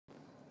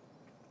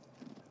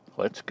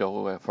Let's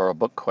go for a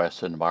book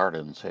quest in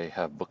Marden. They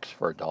have books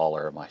for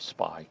 $1. My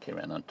spy came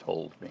in and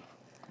told me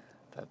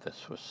that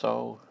this was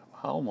how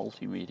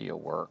multimedia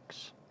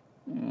works.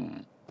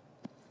 I'm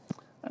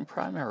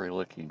primarily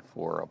looking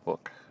for a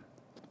book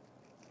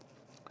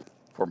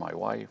for my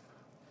wife.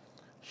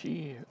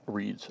 She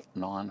reads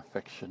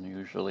nonfiction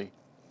usually,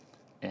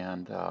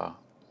 and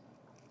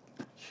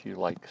she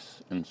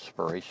likes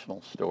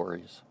inspirational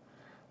stories.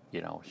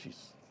 You know,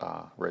 she's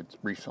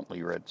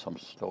recently read some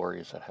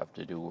stories that have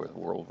to do with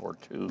World War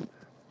II,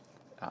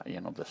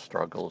 you know, the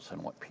struggles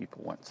and what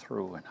people went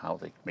through and how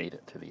they made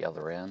it to the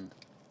other end.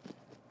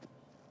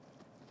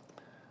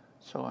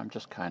 So I'm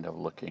just kind of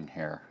looking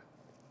here,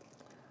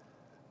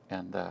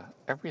 and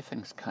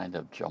everything's kind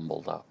of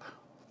jumbled up,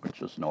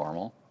 which is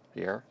normal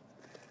here,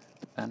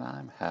 and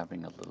I'm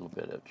having a little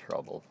bit of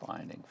trouble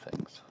finding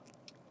things.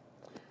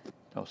 You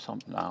know, some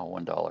now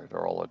 $1,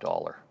 they're all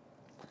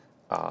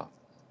 $1.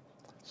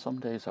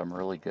 Some days I'm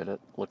really good at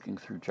looking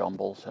through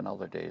jumbles, and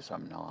other days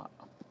I'm not.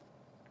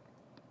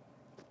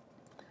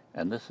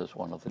 And this is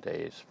one of the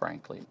days,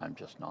 frankly, I'm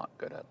just not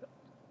good at it.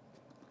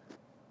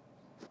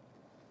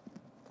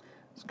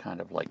 It's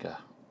kind of like a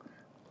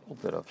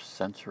little bit of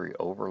sensory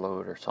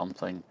overload or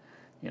something.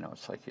 You know,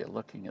 it's like you're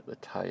looking at the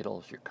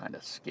titles, you're kind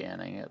of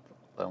scanning it.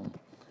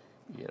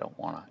 You don't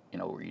want to, you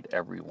know, read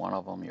every one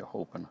of them. You're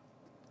hoping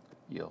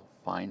you'll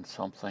find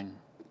something.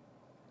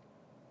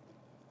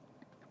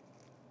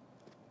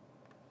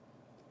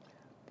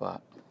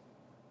 But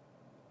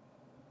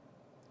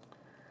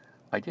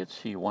I did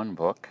see one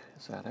book,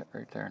 is that it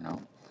right there?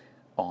 No.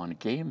 On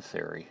game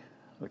theory,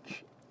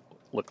 which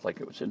looked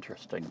like it was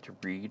interesting to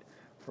read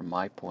from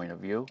my point of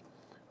view.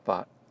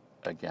 But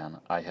again,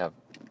 I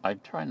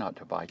try not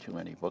to buy too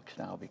many books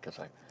now because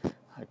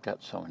I've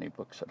got so many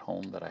books at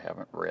home that I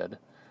haven't read.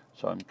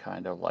 So I'm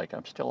kind of like,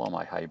 I'm still on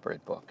my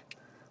hybrid book.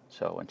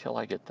 So until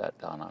I get that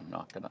done, I'm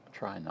not going to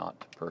try not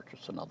to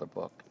purchase another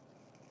book.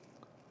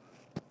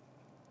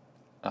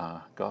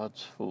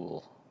 God's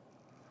Fool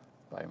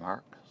by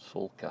Mark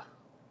Sulka.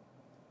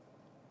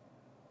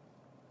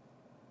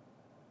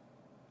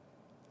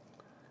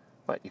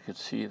 But you can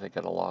see they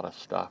got a lot of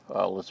stuff.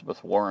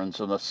 Elizabeth Warren's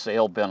in the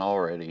sale bin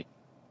already.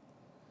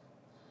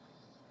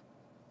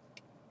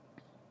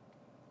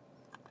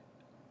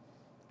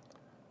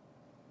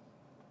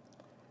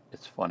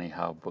 It's funny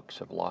how books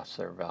have lost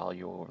their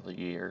value over the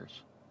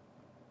years.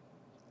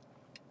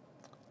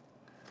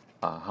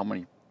 How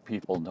many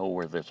people know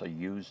where there's a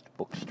used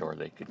bookstore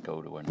they could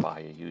go to and buy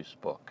a used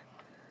book?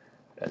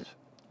 As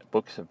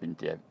books have been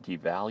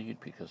devalued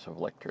because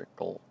of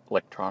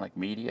electronic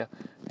media,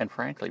 and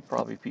frankly,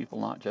 probably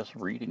people not just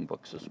reading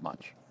books as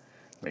much.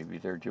 Maybe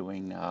they're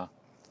doing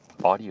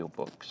audio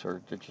books,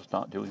 or they're just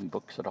not doing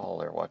books at all.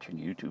 They're watching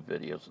YouTube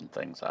videos and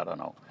things. I don't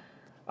know.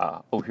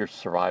 Oh, here's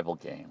Survival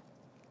Game.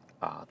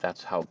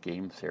 That's how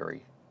game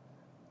theory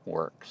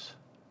works.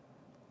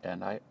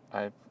 And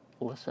I've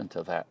listened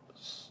to that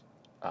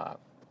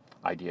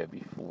idea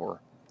before.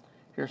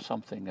 Here's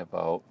something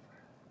about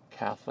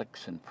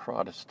Catholics in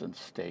Protestant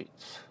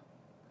states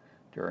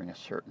during a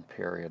certain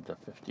period, the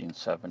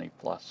 1570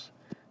 plus,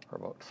 for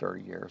about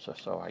 30 years or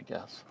so, I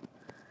guess.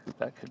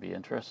 That could be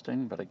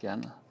interesting, but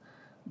again,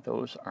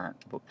 those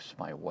aren't books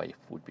my wife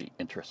would be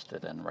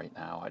interested in right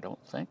now, I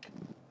don't think,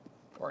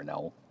 or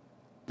no.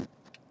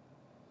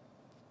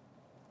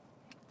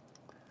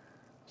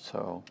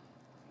 So,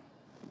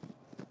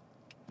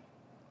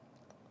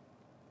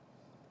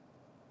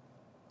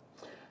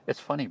 it's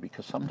funny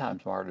because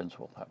sometimes Marden's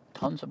will have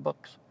tons of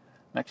books.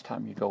 Next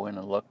time you go in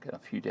and look, in a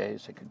few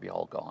days, it could be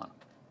all gone.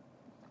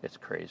 It's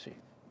crazy.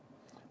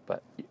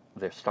 But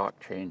their stock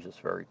changes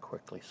very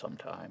quickly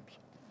sometimes.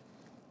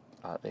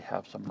 They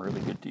have some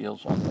really good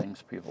deals on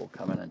things. People will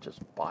come in and just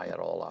buy it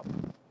all up.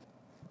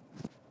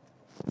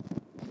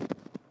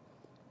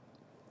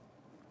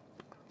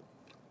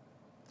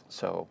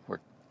 So we're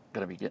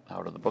going to be getting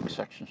out of the book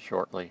section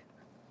shortly.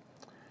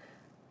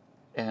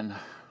 And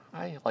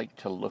I like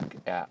to look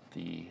at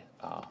the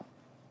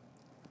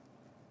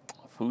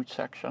food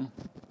section.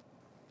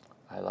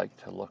 I like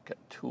to look at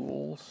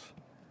tools,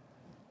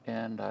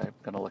 and I'm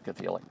going to look at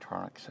the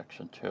electronics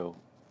section too.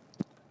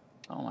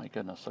 Oh my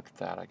goodness, look at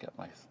that. I got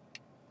my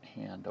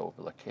hand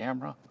over the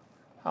camera.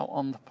 How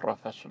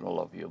unprofessional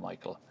of you,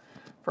 Michael.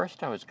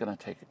 First I was going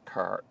to take a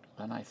cart,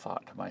 then I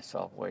thought to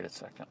myself, wait a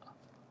second.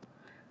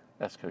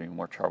 That's going to be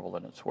more trouble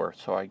than it's worth,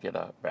 so I get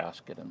a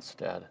basket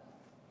instead.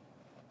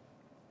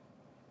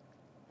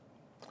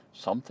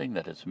 Something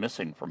that is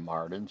missing from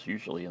Marden's,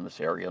 usually in this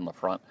area in the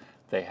front,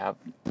 they have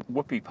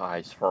whoopie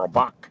pies for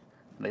 $1.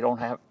 And they don't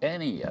have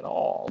any at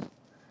all,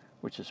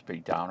 which is a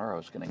big downer. I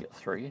was going to get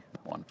 3,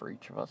 one for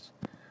each of us.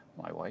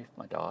 My wife,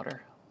 my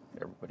daughter,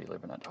 everybody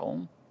living at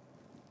home.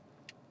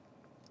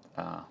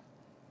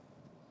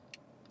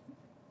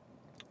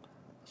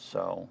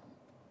 So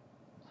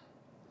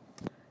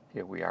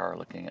here we are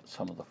looking at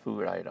some of the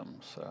food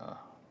items.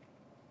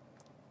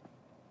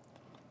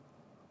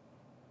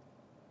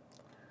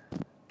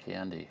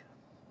 Candy.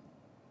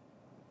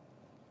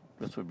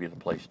 This would be the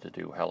place to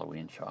do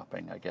Halloween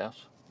shopping, I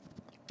guess,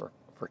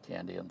 for for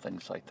candy and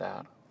things like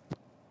that.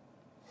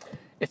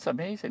 It's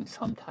amazing.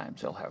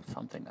 Sometimes they'll have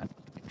something that's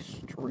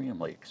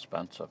extremely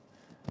expensive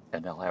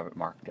and they'll have it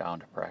marked down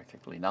to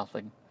practically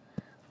nothing.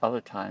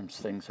 Other times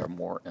things are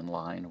more in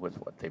line with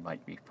what they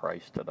might be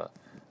priced at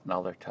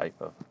another type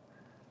of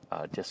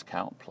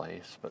discount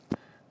place. But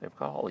they've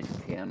got all these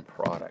canned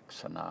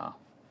products, and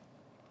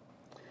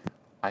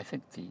I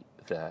think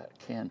the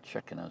canned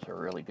chicken is a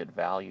really good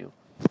value.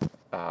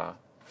 I've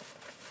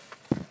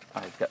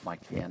got my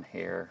canned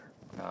hare,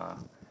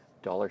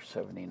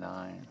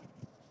 $1.79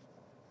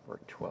 for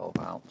 12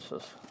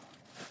 ounces.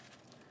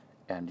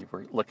 And if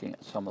we're looking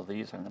at some of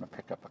these, I'm going to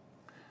pick up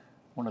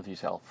one of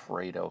these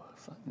Alfredo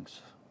things.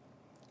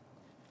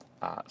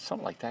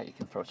 Something like that, you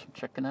can throw some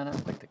chicken in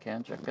it, like the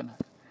canned chicken,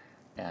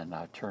 and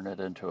turn it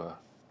into a,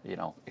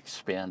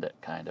 expand it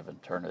kind of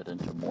and turn it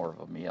into more of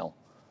a meal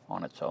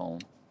on its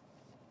own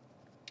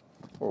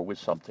or with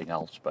something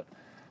else. But,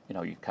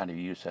 you kind of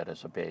use that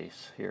as a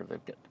base. Here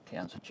they've got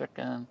cans of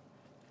chicken.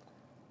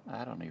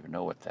 I don't even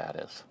know what that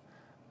is.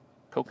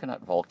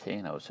 Coconut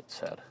volcanoes, it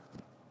said.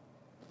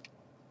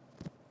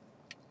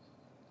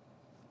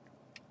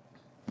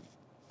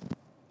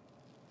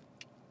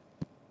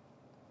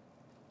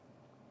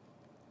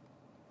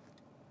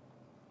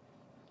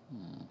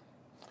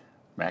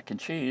 Mac and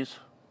cheese.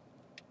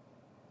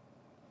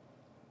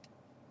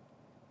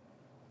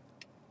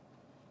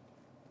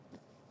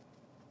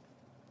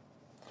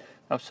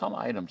 Now some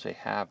items they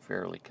have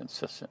fairly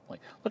consistently.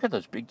 Look at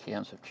those big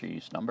cans of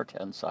cheese, number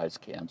 10 size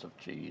cans of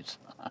cheese.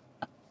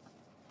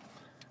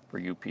 For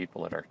you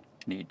people that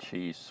need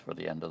cheese for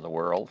the end of the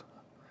world.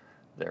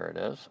 There it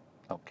is.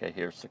 Okay,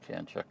 here's the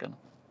canned chicken.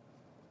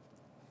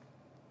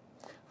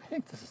 I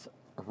think this is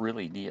a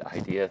really neat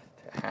idea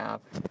to have.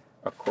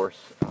 Of course,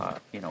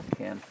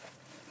 canned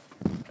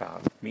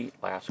meat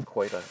lasts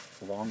quite a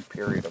long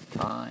period of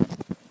time.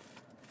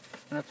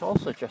 And it's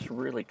also just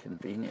really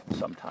convenient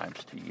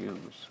sometimes to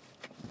use.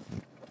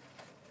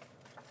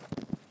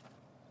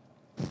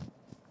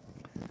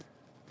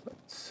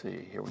 Let's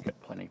see, here we got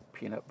plenty of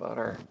peanut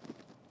butter.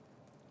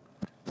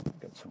 We've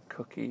got some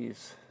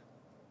cookies.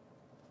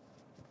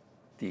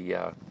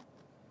 The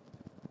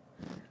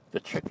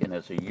chicken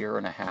is 1.5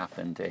 years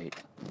in date,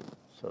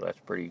 so that's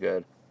pretty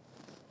good.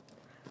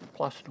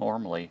 Plus,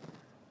 normally,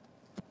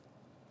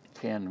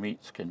 canned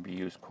meats can be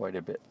used quite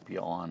a bit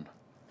beyond,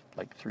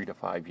 like 3 to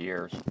 5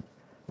 years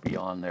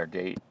beyond their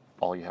date.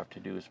 All you have to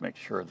do is make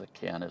sure the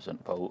can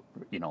isn't,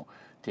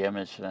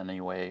 damaged in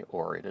any way,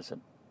 or it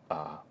isn't.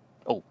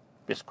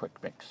 Bisquick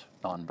mix,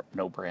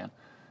 no brand,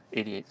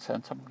 88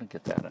 cents. I'm going to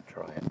get that and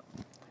try it.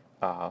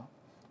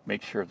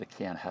 Make sure the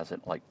can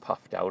hasn't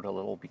puffed out a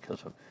little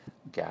because of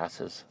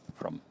gases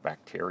from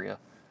bacteria.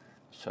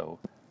 So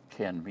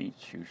canned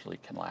meats usually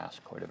can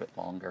last quite a bit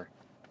longer.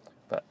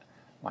 But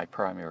my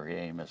primary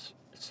aim is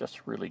it's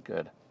just really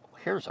good.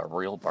 Here's a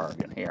real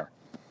bargain here.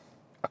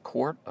 A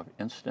quart of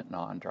instant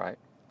non-dry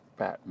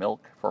fat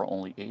milk for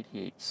only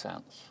 88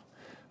 cents.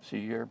 So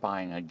you're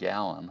buying a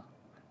gallon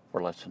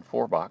for less than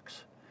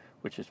 $4,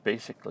 which is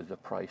basically the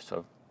price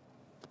of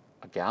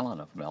a gallon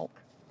of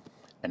milk.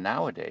 And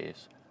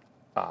nowadays,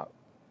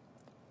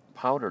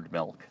 powdered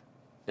milk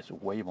is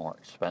way more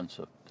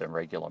expensive than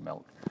regular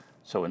milk.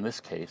 So in this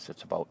case,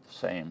 it's about the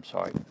same.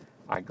 So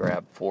I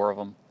grabbed 4 of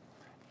them,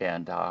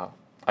 and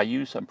I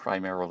use them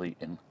primarily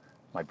in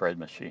my bread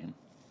machine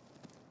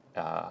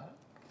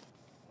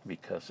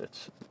because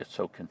it's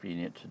so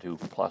convenient to do.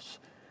 Plus,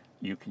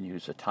 you can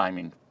use a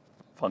timing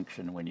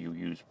function when you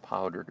use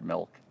powdered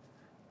milk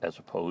as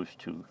opposed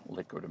to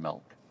liquid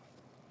milk.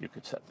 You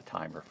could set the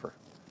timer for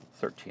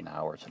 13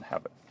 hours and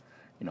have it,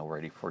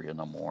 ready for you in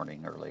the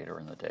morning or later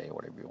in the day,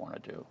 whatever you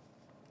want to do.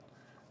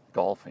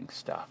 Golfing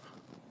stuff.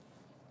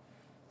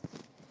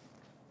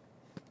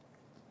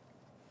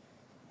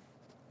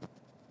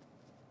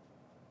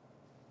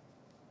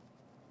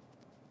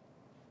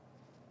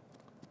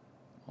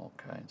 All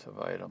kinds of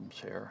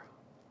items here.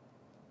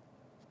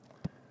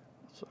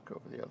 Let's look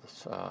over the other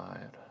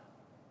side.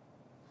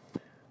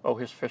 Oh,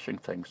 here's fishing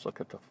things.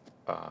 Look at the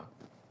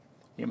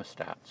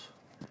hemostats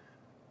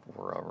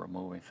for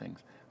removing things.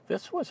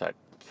 This was a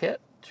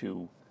kit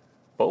to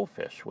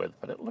bowfish with,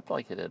 but it looked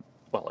like it had,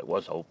 it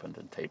was opened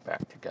and taped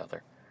back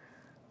together.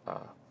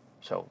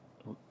 So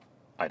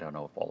I don't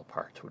know if all the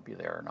parts would be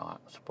there or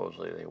not.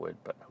 Supposedly they would,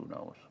 but who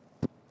knows?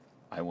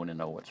 I wouldn't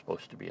know what's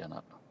supposed to be in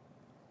it.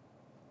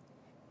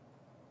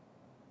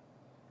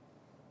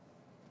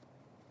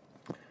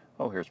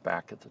 Oh, here's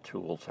back at the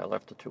tools. I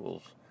left the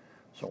tools,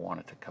 so I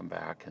wanted to come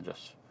back and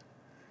just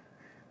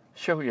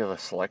show you the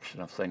selection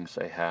of things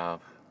they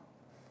have.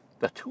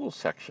 The tool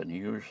section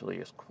usually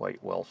is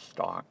quite well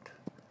stocked.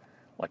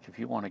 Like if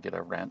you want to get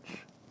a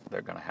wrench,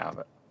 they're going to have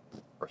it,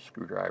 or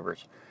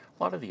screwdrivers.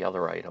 A lot of the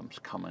other items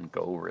come and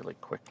go really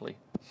quickly.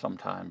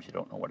 Sometimes you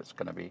don't know what it's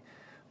going to be.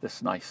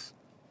 This nice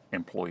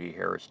employee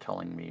here is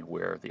telling me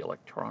where the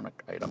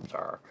electronic items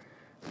are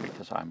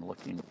because I'm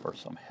looking for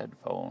some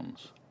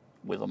headphones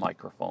with a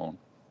microphone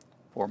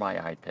for my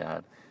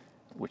iPad,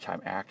 which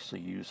I'm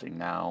actually using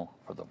now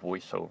for the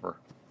voiceover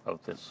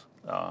of this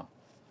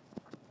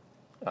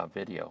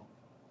video.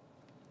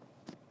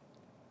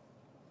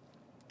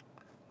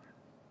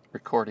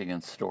 Recording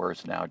in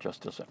stores now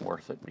just isn't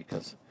worth it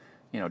because,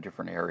 you know,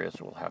 different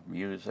areas will have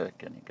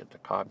music and you get the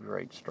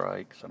copyright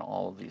strikes and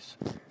all of these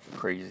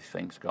crazy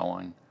things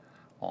going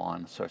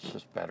on, so it's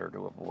just better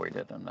to avoid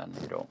it, and then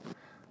you don't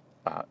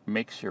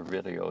makes your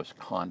videos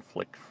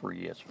conflict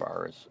free as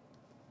far as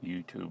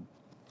YouTube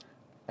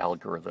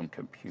algorithm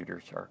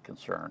computers are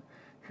concerned.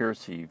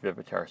 Here's the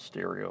Vivitar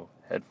stereo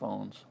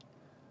earphones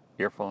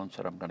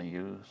that I'm going to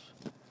use,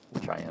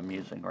 which I am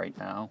using right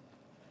now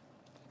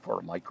for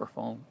a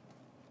microphone.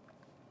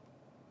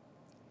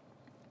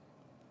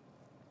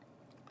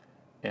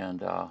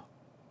 And I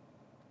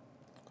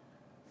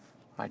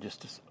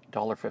just,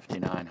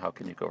 $1.59, how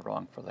can you go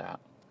wrong for that?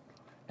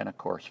 And of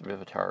course,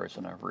 Vivitar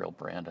isn't a real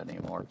brand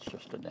anymore, it's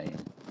just a name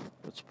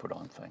that's put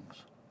on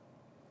things.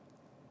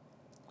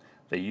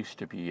 They used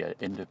to be an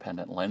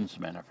independent lens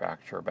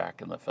manufacturer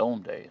back in the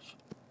film days.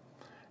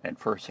 And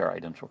first their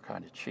items were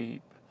kind of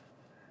cheap.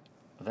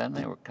 Then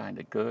they were kind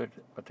of good,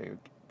 but the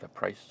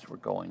prices were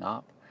going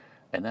up.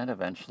 And then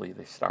eventually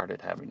they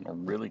started having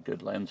really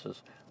good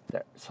lenses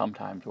that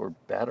sometimes were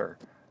better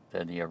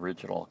than the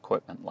original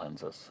equipment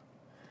lenses.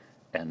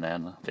 And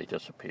then they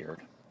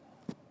disappeared.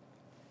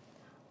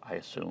 I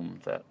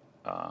assume that,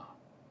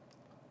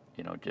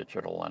 you know,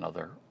 digital and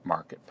other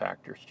market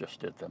factors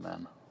just did them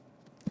in.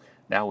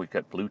 Now we've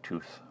got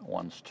Bluetooth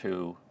ones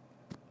too,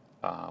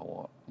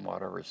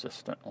 water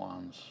resistant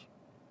ones,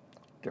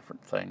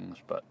 different things,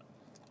 but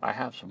I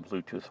have some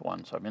Bluetooth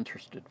ones. I'm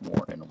interested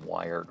more in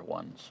wired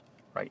ones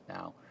right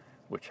now,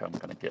 which I'm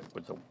going to get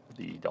with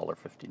the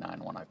 $1.59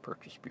 one I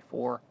purchased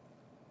before.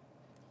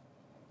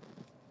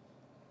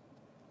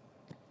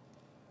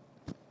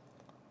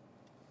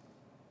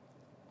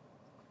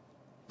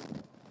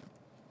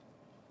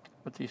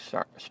 But these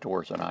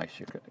stores are nice.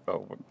 You could,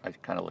 I'm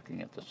kind of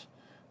looking at this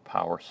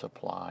power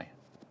supply.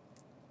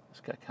 It's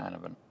got kind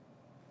of an,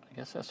 I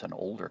guess that's an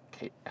older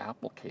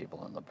Apple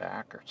cable in the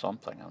back or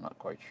something. I'm not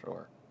quite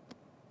sure.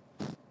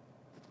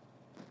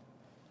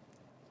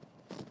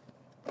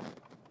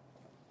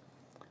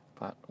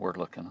 But we're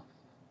looking.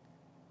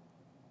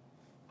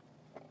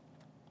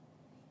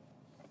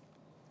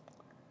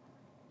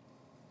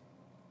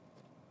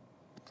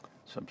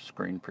 Some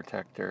screen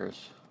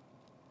protectors.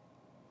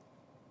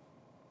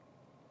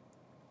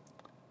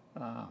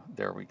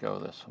 There we go,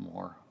 there's some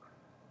more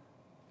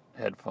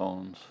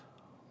headphones.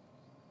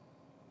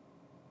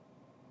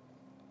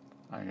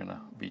 I'm going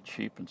to be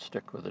cheap and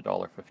stick with the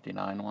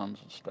 $1.59 ones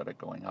instead of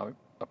going out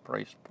a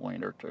price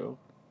point or two.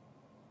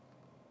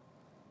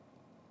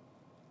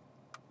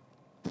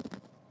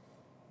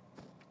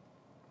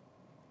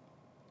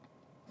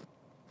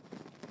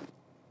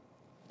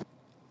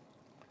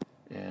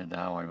 And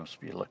now I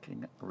must be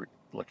looking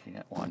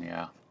at one,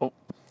 yeah. Oh,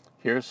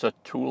 here's a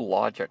Tool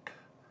Logic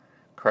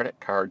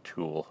credit card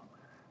tool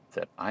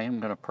that I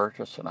am going to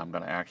purchase, and I'm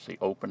going to actually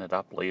open it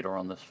up later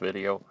on this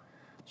video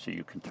so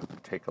you can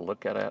take a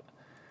look at it.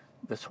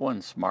 This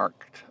one's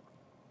marked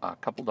a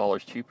couple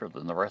dollars cheaper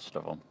than the rest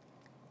of them.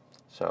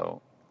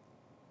 So,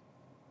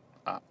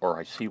 or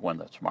I see one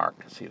that's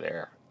marked, see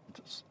there,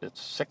 it's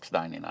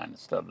 $6.99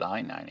 instead of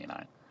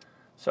 $9.99.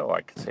 So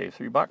I could save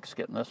 $3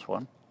 getting this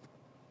one.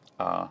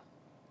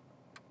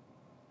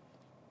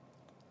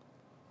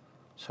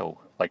 So,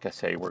 like I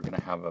say, we're going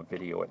to have a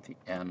video at the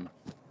end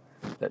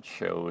that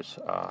shows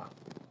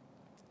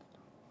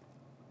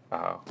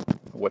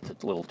what the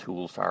little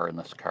tools are in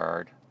this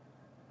card.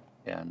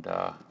 And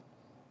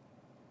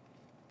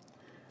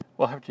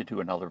we'll have to do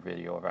another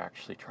video of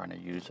actually trying to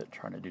use it,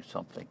 trying to do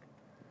something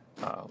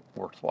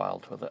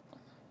worthwhile with it.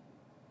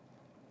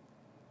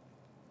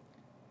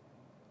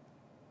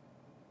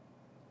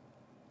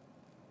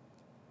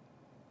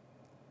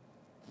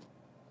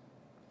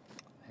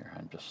 Here,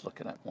 I'm just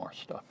looking at more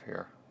stuff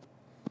here.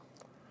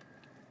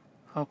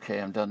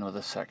 Okay, I'm done with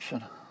this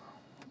section.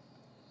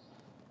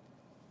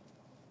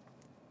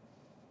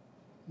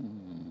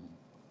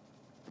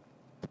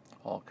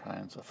 All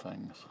kinds of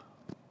things.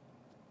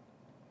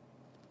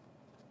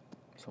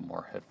 Some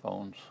more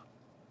headphones.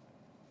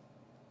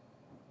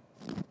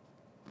 Of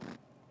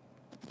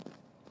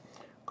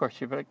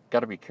course, you've got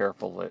to be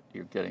careful that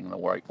you're getting the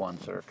right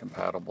ones that are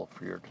compatible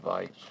for your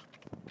device.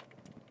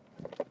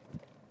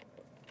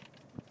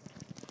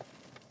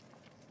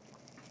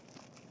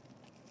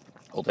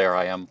 Well, there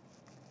I am,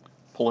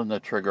 pulling the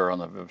trigger on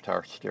the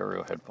Vivitar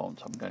stereo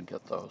headphones. I'm going to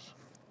get those.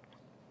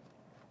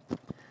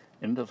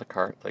 Into the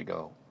cart they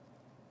go.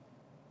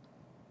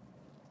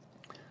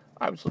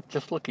 I was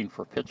just looking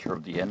for a picture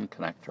of the end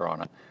connector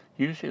on it.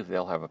 Usually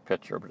they'll have a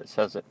picture, but it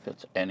says it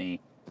fits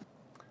any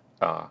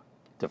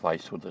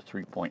device with a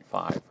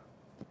 3.5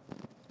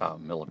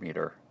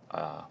 millimeter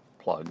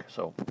plug.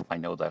 So I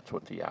know that's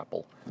what the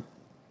Apple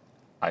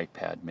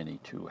iPad Mini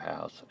 2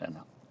 has, and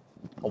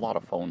a lot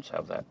of phones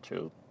have that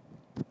too.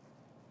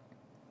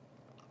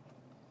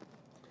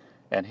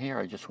 And here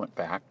I just went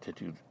back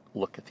to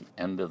look at the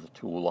end of the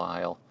tool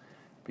aisle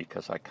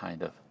because I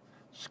kind of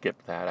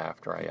skipped that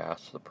after I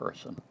asked the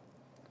person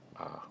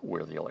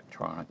where the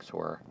electronics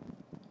were.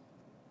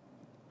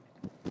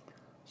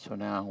 So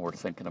now we're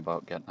thinking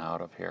about getting out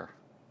of here.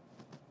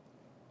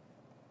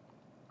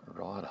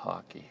 Rod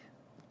hockey.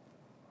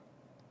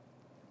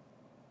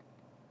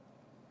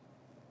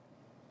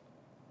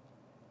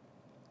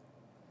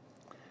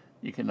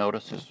 You can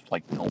notice there's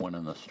like no one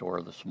in the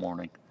store this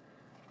morning.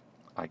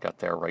 I got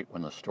there right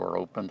when the store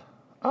opened.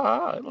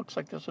 It looks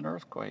like there's an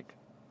earthquake.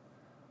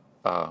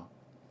 You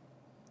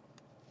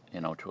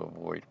know, to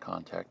avoid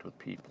contact with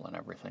people and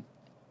everything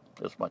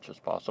as much as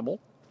possible.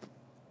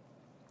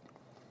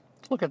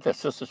 Look at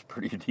this. This is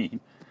pretty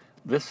neat.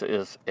 This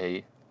is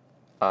a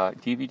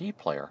DVD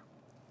player,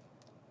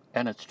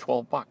 and it's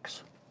 12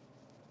 bucks.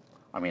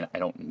 I mean, I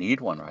don't need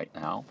one right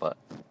now, but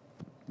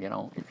you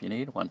know, if you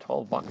need one,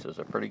 12 bucks is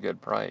a pretty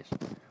good price.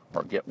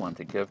 Or get one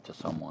to give to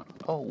someone.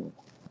 Oh,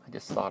 I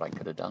just thought I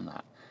could have done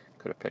that.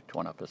 Could have picked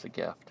one up as a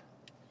gift.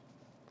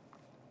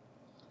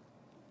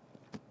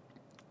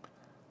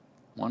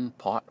 One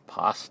pot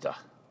pasta.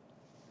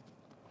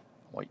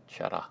 White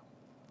cheddar.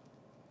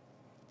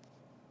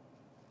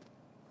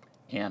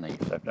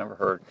 Anise. I've never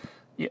heard.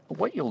 Yeah,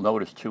 what you'll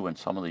notice too in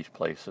some of these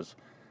places,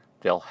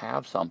 they'll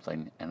have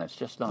something and it's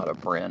just not a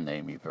brand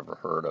name you've ever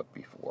heard of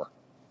before.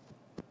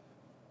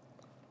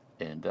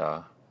 And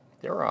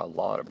there are a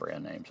lot of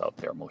brand names out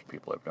there most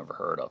people have never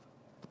heard of.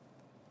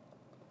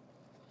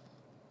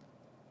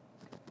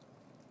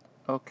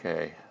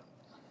 Okay.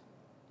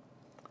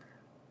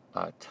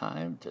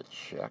 Time to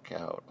check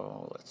out.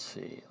 Oh, let's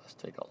see. Let's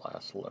take a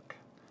last look.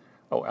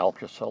 Oh,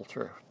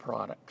 Alka-Seltzer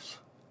products.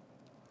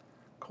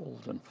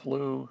 Cold and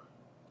flu.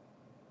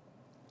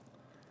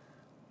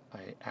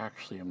 I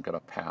actually am going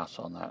to pass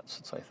on that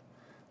since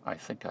I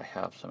think I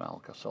have some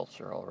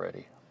Alka-Seltzer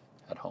already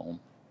at home.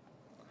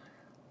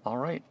 All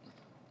right.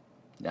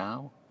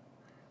 Now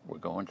we're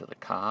going to the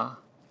car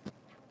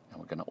and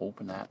we're going to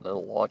open that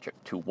little logic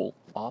tool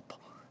up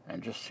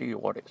and just see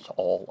what it's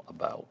all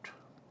about.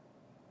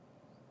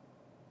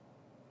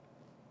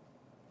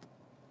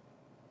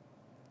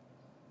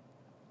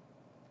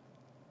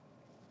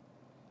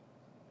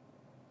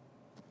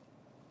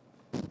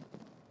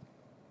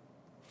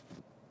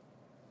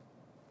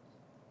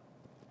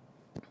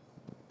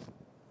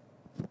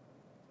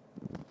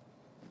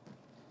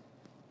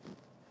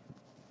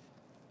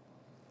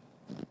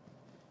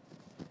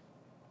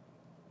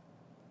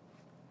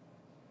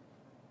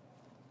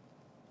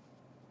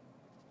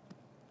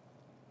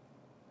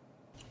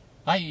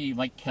 Hi,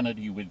 Mike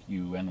Kennedy with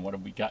you, and what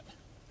have we got?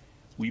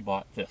 We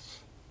bought this,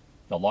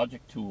 the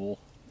Logic Tool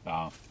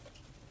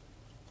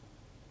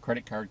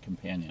credit card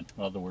companion.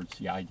 In other words,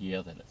 the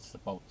idea that it's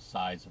about the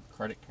size of a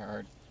credit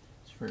card.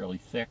 It's fairly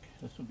thick.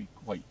 This would be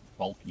quite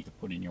bulky to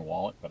put in your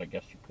wallet, but I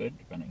guess you could,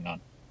 depending on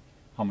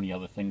how many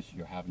other things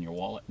you have in your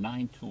wallet.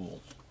 9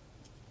 tools.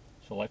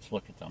 So let's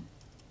look at them.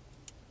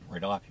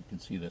 Right off, you can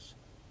see this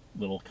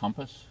little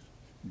compass.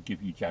 It'll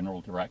give you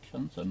general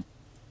directions, and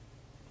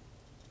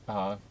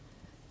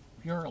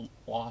if you're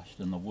lost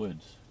in the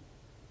woods,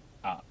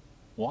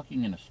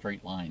 walking in a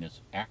straight line is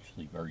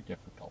actually very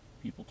difficult.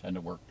 People tend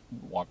to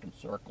walk in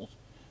circles.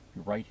 If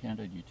you're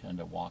right-handed, you tend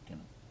to walk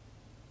in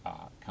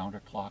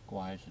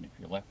counterclockwise, and if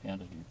you're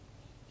left-handed, you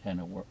tend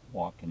to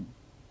walk in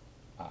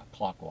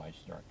clockwise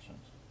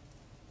directions.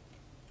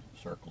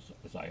 Circles,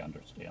 as I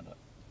understand it.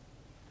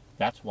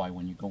 That's why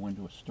when you go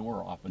into a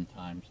store,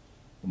 oftentimes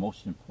the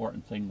most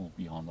important thing will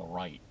be on the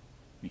right,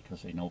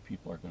 because they know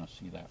people are going to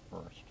see that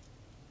first.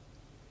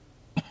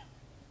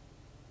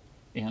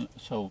 And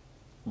so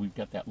we've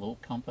got that little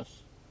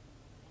compass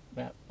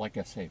that, like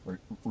I say, for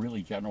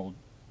really general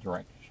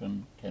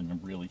direction can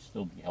really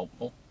still be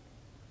helpful.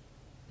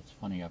 It's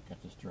funny, I've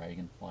got this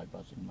dragonfly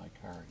buzzing in my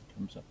car. He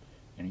comes up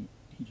and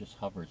he just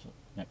hovers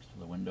next to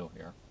the window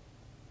here.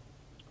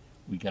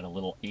 We got a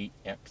little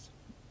 8x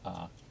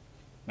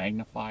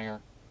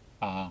magnifier.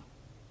 I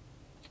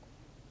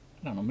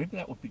don't know, maybe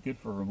that would be good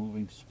for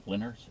removing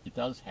splinters. It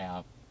does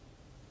have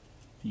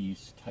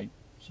these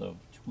types of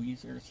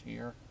tweezers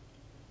here.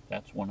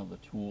 That's one of the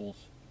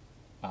tools.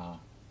 I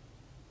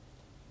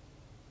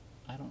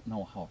don't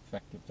know how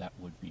effective that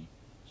would be.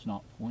 It's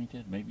not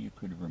pointed. Maybe you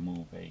could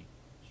remove a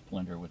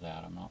splinter with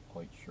that. I'm not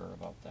quite sure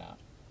about that.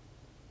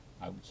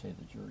 I would say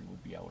the jury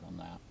would be out on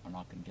that. I'm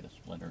not going to get a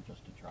splinter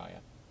just to try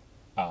it.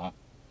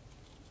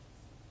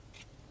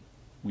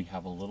 We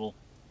have a little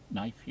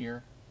knife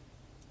here.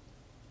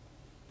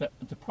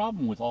 The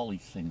problem with all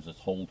these things is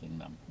holding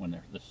them when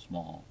they're this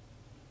small.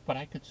 But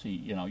I could see,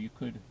 you know, you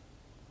could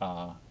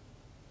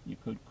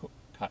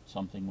cut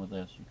something with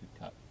this. You could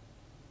cut,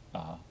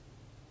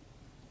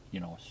 you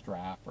know, a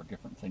strap or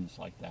different things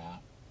like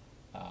that.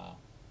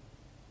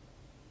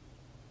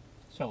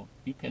 So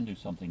you can do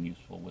something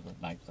useful with a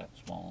knife that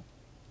small.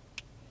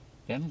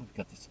 Then we've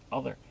got this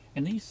other,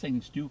 and these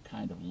things do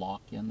kind of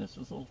lock in. This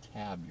is a little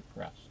tab you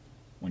press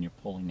when you're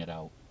pulling it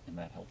out, and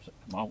that helps it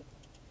come out.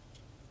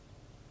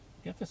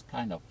 Get this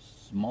kind of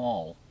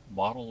small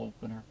bottle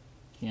opener,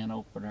 can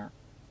opener,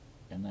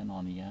 and then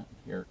on the end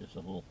here is a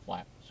little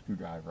flat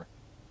screwdriver,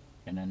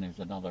 and then there's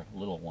another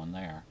little one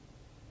there.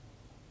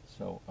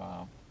 So,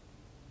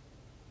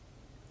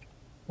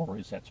 or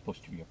is that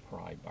supposed to be a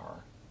pry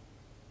bar?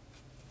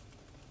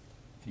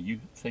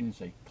 things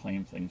they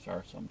claim things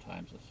are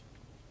sometimes is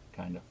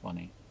kind of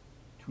funny.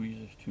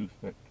 Tweezers,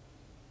 toothpick,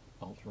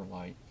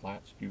 ultralight,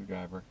 flat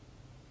screwdriver.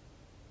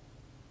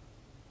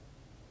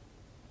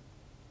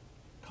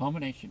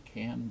 Combination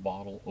can,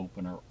 bottle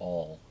opener,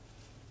 all.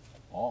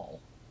 All?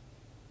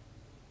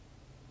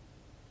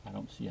 I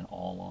don't see an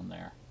all on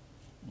there,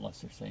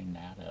 unless they're saying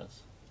that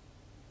as.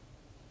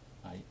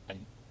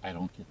 I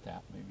don't get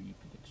that. Maybe you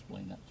could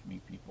explain that to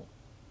me, people.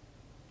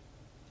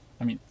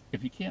 I mean,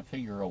 if you can't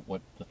figure out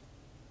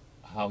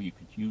how you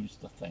could use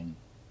the thing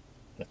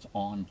that's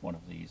on one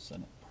of these,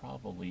 then it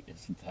probably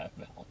isn't that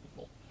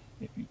valuable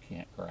if you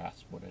can't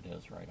grasp what it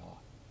is right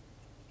off.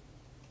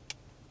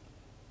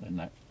 Then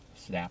that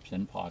snaps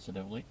in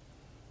positively.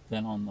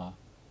 Then on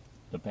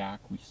the back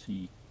we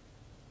see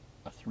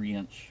a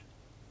 3-inch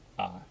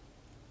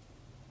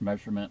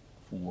measurement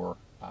for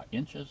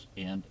inches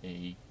and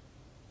a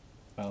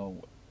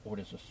what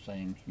is this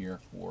saying here,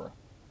 for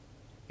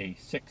a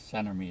 6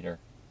 centimeter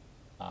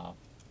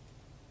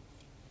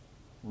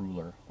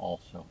ruler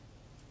also.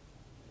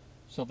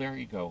 So there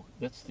you go.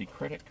 That's the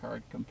credit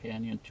card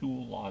companion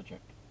tool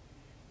logic.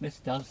 This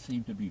does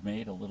seem to be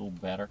made a little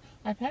better.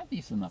 I've had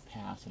these in the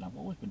past and I've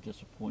always been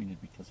disappointed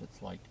because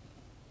it's like,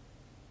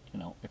 you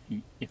know, if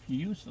you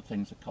use the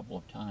things a couple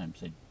of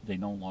times, they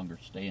no longer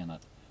stay in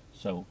it.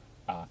 So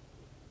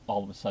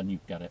all of a sudden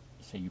you've got to,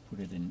 say you put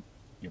it in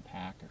your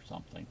pack or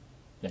something,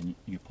 then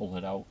you pull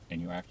it out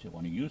and you actually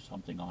want to use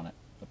something on it,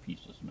 the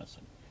piece is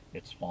missing.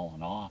 It's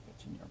fallen off,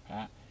 it's in your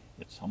pack,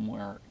 it's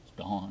somewhere, it's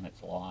gone,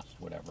 it's lost,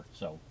 whatever.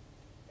 So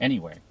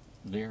anyway,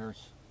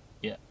 there's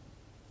it.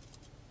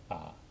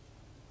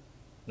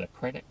 The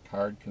credit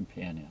card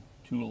companion,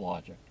 tool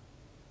logic,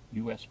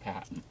 U.S.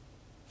 patent.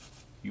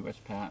 U.S.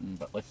 patent,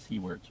 but let's see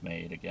where it's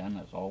made again,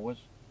 as always.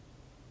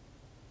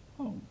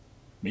 Oh,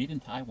 made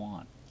in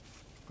Taiwan.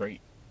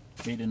 Great.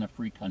 Made in a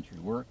free country.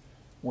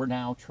 We're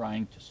now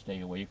trying to stay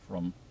away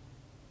from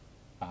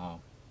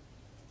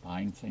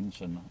buying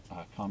things in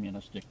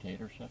communist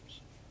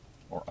dictatorships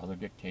or other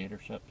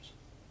dictatorships.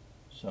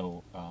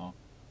 So,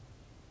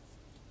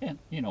 and,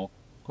 you know,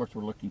 of course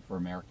we're looking for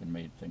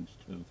American-made things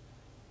too.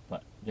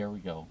 But there we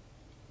go.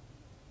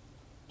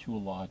 Tool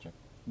logic.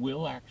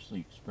 We'll actually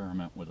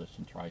experiment with this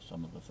and try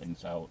some of the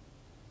things out.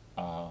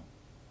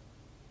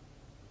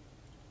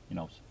 You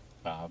know,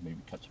 maybe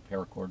cut some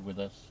paracord with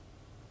this.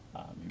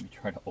 Maybe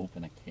try to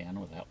open a can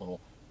with that little.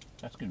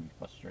 That's going to be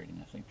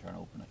frustrating, I think, trying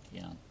to open a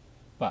can.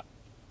 But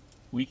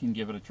we can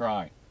give it a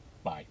try.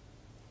 Bye.